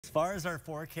As far as our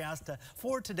forecast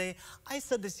for today, I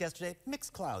said this yesterday,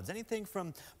 mixed clouds, anything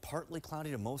from partly cloudy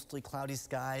to mostly cloudy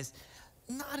skies.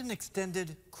 Not an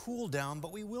extended cool down,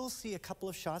 but we will see a couple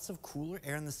of shots of cooler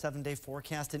air in the 7-day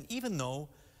forecast. And even though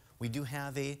we do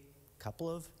have a couple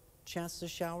of chances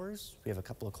of showers, we have a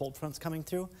couple of cold fronts coming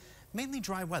through, mainly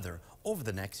dry weather over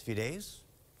the next few days.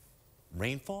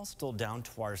 Rainfall still down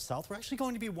to our south. We're actually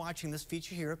going to be watching this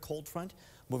feature here, a cold front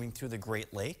moving through the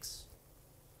Great Lakes.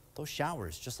 Those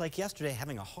showers, just like yesterday,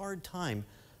 having a hard time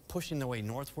pushing their way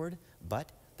northward, but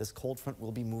this cold front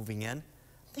will be moving in.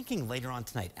 Thinking later on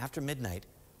tonight, after midnight,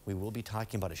 we will be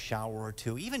talking about a shower or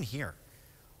two. Even here,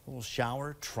 a little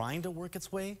shower trying to work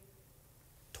its way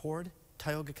toward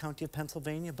Tioga County of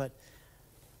Pennsylvania, but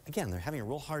again, they're having a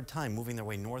real hard time moving their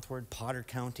way northward. Potter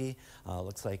County,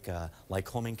 looks like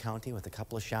Lycoming County with a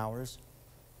couple of showers.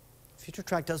 Future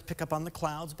track does pick up on the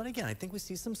clouds, but again, I think we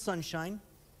see some sunshine.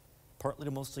 Partly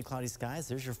to mostly cloudy skies.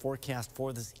 There's your forecast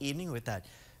for this evening with that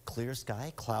clear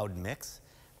sky cloud mix.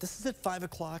 This is at 5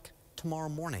 o'clock tomorrow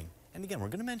morning. And again, we're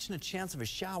going to mention a chance of a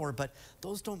shower, but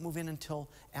those don't move in until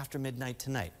after midnight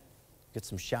tonight. Get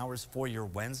some showers for your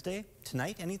Wednesday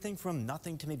tonight. Anything from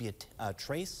nothing to maybe a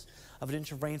trace of an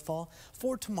inch of rainfall.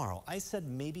 For tomorrow, I said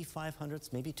maybe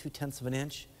 0.05, maybe 0.2 of an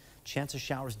inch. Chance of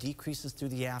showers decreases through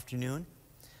the afternoon.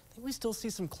 I think we still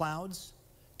see some clouds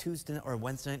Tuesday or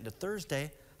Wednesday night into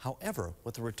Thursday. However,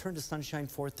 with the return to sunshine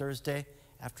for Thursday,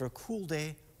 after a cool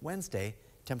day Wednesday,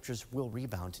 temperatures will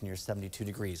rebound to near 72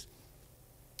 degrees.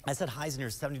 I said highs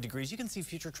near 70 degrees. You can see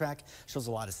future track shows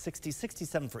a lot of 60,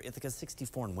 67 for Ithaca,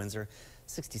 64 in Windsor,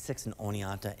 66 in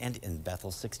Oneonta, and in Bethel,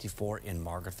 64 in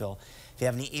Margaretville. If you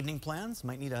have any evening plans,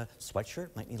 might need a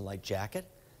sweatshirt, might need a light jacket.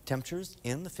 Temperatures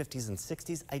in the 50s and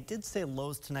 60s. I did say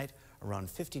lows tonight around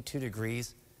 52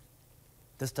 degrees.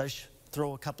 This does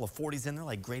throw a couple of 40s in there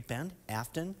like Great Bend,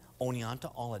 Afton,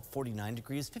 Oneonta, all at 49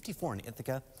 degrees, 54 in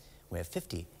Ithaca. We have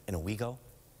 50 in Owego,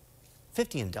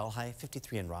 50 in Delhi,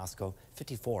 53 in Roscoe,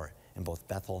 54 in both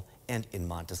Bethel and in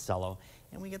Monticello.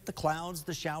 And we get the clouds,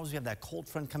 the showers. We have that cold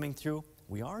front coming through.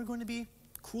 We are going to be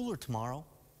cooler tomorrow.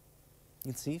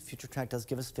 You can see future track does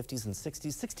give us 50s and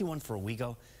 60s, 61 for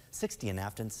Owego, 60 in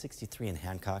Afton, 63 in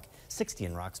Hancock, 60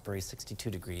 in Roxbury, 62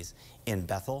 degrees in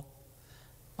Bethel.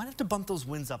 Might have to bump those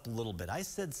winds up a little bit. I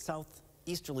said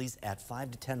southeasterlies at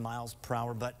 5 to 10 miles per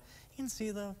hour, but you can see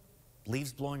the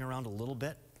leaves blowing around a little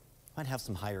bit. Might have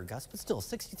some higher gusts, but still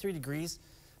 63 degrees.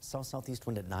 South-southeast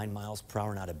wind at 9 miles per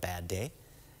hour, not a bad day.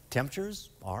 Temperatures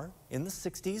are in the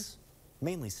 60s,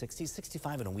 mainly 60s,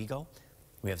 65 in Owego.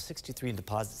 We have 63 in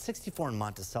Deposit, 64 in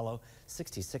Monticello,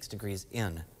 66 degrees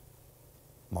in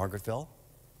Margaretville.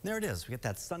 There it is. We get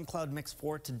that sun-cloud mix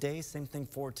for today. Same thing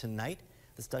for tonight.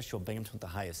 This does show Binghamton with a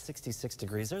high of 66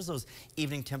 degrees. There's those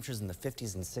evening temperatures in the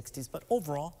 50s and 60s, but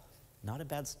overall, not a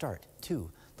bad start to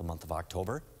the month of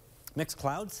October. Mixed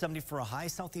clouds, 70 for a high,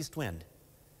 southeast wind.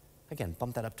 Again,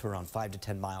 bump that up to around 5 to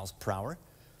 10 miles per hour.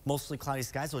 Mostly cloudy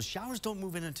skies. Those showers don't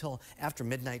move in until after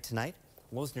midnight tonight.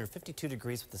 Lows near 52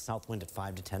 degrees with the south wind at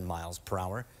 5 to 10 miles per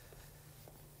hour.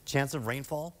 Chance of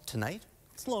rainfall tonight,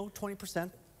 it's low, 20%.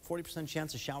 40%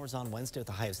 chance of showers on Wednesday with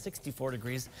a high of 64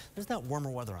 degrees. There's that warmer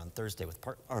weather on Thursday with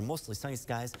mostly sunny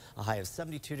skies, a high of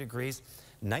 72 degrees.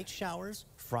 Night showers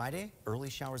Friday, early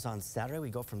showers on Saturday. We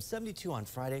go from 72 on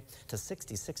Friday to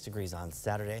 66 degrees on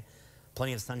Saturday.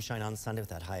 Plenty of sunshine on Sunday with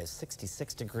that high of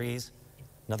 66 degrees.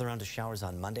 Another round of showers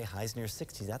on Monday, highs near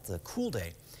 60. That's a cool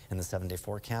day in the 7-day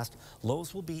forecast.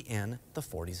 Lows will be in the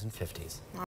 40s and 50s.